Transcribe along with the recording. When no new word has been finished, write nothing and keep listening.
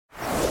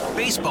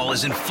Baseball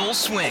is in full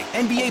swing.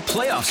 NBA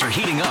playoffs are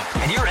heating up,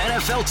 and your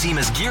NFL team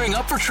is gearing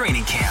up for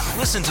training camp.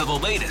 Listen to the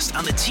latest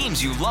on the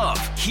teams you love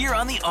here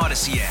on the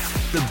Odyssey app.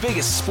 The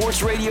biggest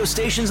sports radio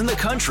stations in the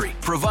country,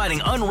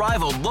 providing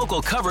unrivaled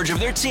local coverage of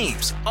their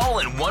teams, all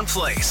in one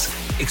place.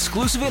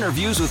 Exclusive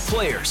interviews with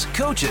players,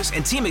 coaches,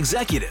 and team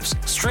executives,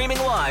 streaming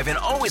live and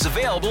always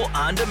available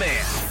on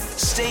demand.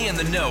 Stay in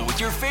the know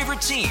with your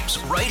favorite teams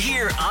right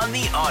here on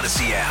the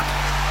Odyssey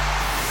app.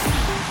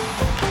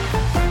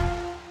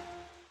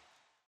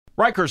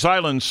 Rikers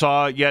Island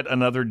saw yet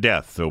another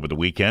death over the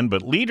weekend,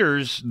 but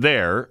leaders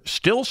there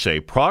still say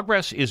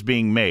progress is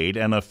being made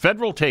and a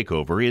federal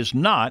takeover is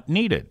not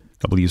needed.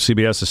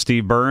 WCBS's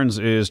Steve Burns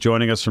is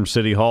joining us from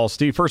City Hall.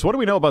 Steve, first, what do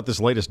we know about this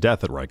latest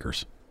death at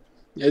Rikers?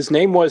 His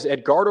name was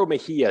Edgardo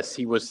Mejias.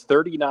 He was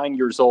 39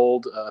 years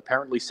old,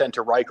 apparently sent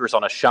to Rikers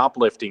on a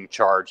shoplifting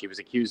charge. He was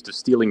accused of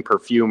stealing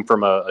perfume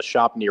from a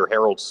shop near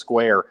Herald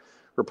Square.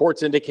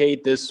 Reports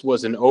indicate this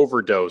was an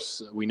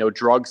overdose. We know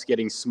drugs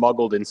getting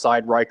smuggled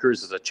inside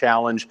Rikers is a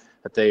challenge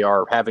that they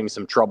are having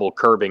some trouble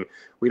curbing.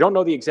 We don't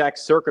know the exact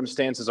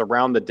circumstances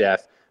around the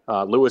death.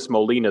 Luis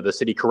Molina, the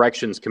city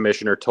corrections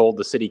commissioner, told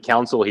the city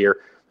council here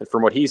that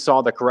from what he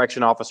saw, the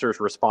correction officers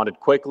responded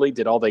quickly,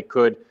 did all they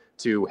could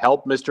to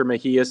help Mr.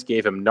 Mejias,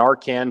 gave him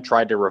Narcan,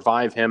 tried to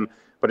revive him,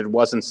 but it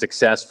wasn't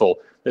successful.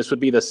 This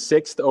would be the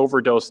 6th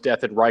overdose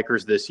death at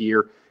Rikers this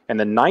year, and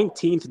the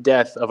 19th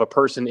death of a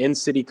person in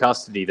city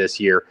custody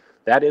this year.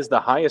 That is the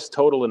highest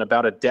total in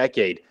about a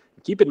decade.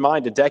 Keep in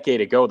mind, a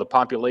decade ago, the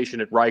population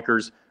at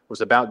Rikers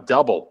was about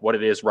double what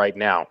it is right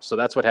now. So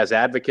that's what has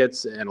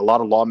advocates and a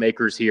lot of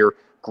lawmakers here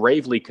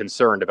gravely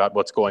concerned about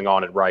what's going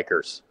on at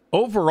Rikers.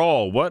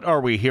 Overall, what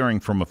are we hearing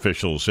from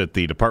officials at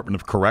the Department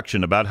of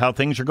Correction about how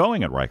things are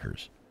going at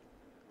Rikers?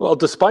 Well,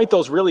 despite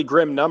those really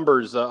grim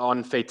numbers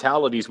on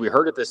fatalities, we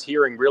heard at this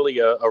hearing really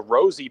a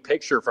rosy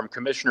picture from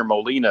Commissioner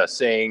Molina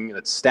saying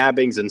that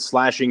stabbings and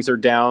slashings are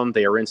down.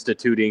 They are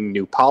instituting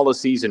new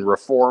policies and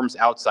reforms.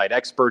 Outside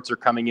experts are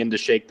coming in to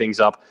shake things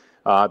up.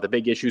 The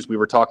big issues we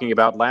were talking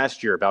about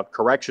last year about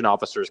correction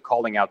officers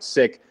calling out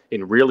sick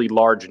in really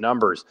large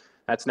numbers.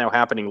 That's now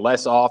happening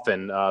less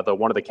often, though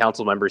one of the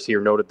council members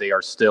here noted they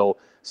are still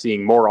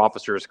seeing more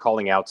officers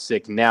calling out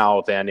sick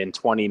now than in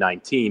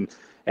 2019.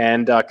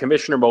 And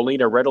Commissioner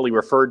Molina readily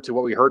referred to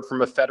what we heard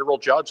from a federal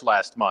judge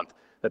last month,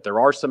 that there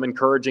are some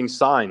encouraging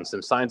signs,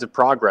 some signs of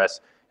progress,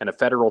 and a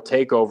federal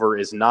takeover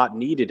is not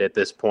needed at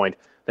this point.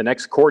 The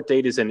next court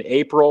date is in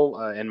April,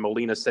 and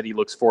Molina said he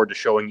looks forward to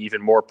showing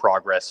even more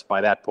progress by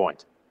that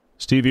point.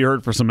 Steve, you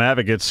heard from some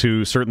advocates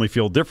who certainly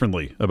feel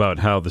differently about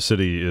how the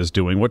city is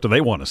doing. What do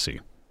they want to see?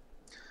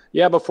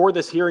 Yeah, before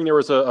this hearing, there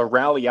was a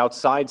rally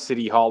outside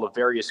City Hall of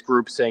various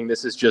groups saying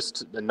this is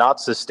just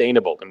not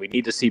sustainable and we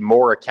need to see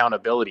more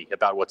accountability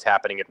about what's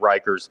happening at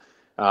Rikers.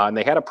 And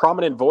they had a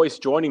prominent voice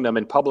joining them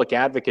in public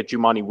advocate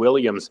Jumaane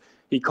Williams.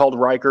 He called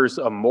Rikers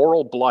a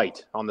moral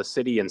blight on the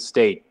city and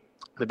state.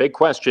 The big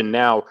question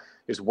now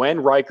is when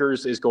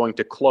Rikers is going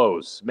to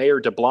close. Mayor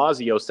de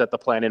Blasio set the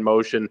plan in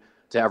motion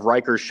to have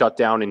Rikers shut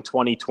down in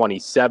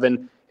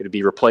 2027. It would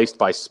be replaced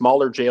by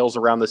smaller jails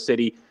around the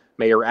city.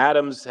 Mayor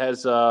Adams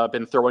has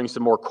been throwing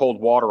some more cold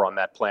water on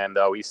that plan,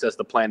 though. He says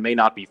the plan may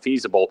not be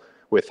feasible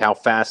with how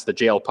fast the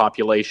jail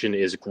population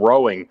is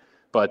growing.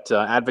 But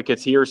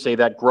advocates here say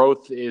that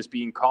growth is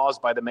being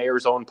caused by the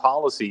mayor's own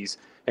policies,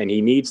 and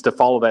he needs to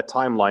follow that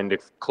timeline to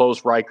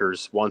close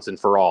Rikers once and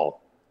for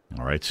all.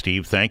 All right,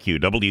 Steve, thank you.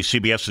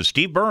 WCBS's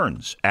Steve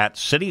Burns at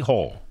City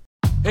Hall.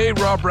 Hey,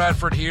 Rob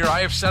Bradford here. I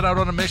have set out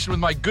on a mission with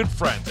my good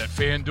friends at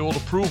FanDuel to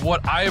prove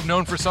what I have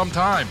known for some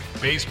time.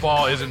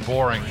 Baseball isn't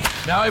boring.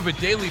 Now I have a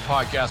daily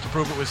podcast to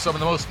prove it with some of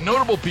the most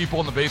notable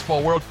people in the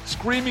baseball world,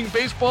 screaming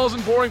baseball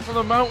isn't boring from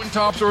the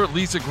mountaintops, or at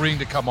least agreeing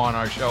to come on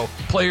our show.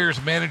 Players,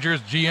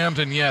 managers, GMs,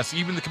 and yes,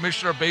 even the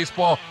commissioner of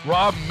baseball,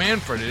 Rob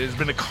Manfred. It has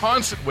been a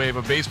constant wave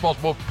of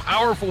baseball's most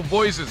powerful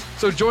voices.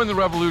 So join the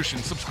revolution.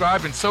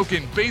 Subscribe and soak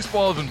in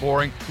Baseball Isn't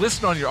Boring.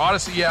 Listen on your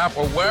Odyssey app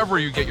or wherever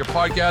you get your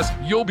podcasts.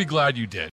 You'll be glad you did.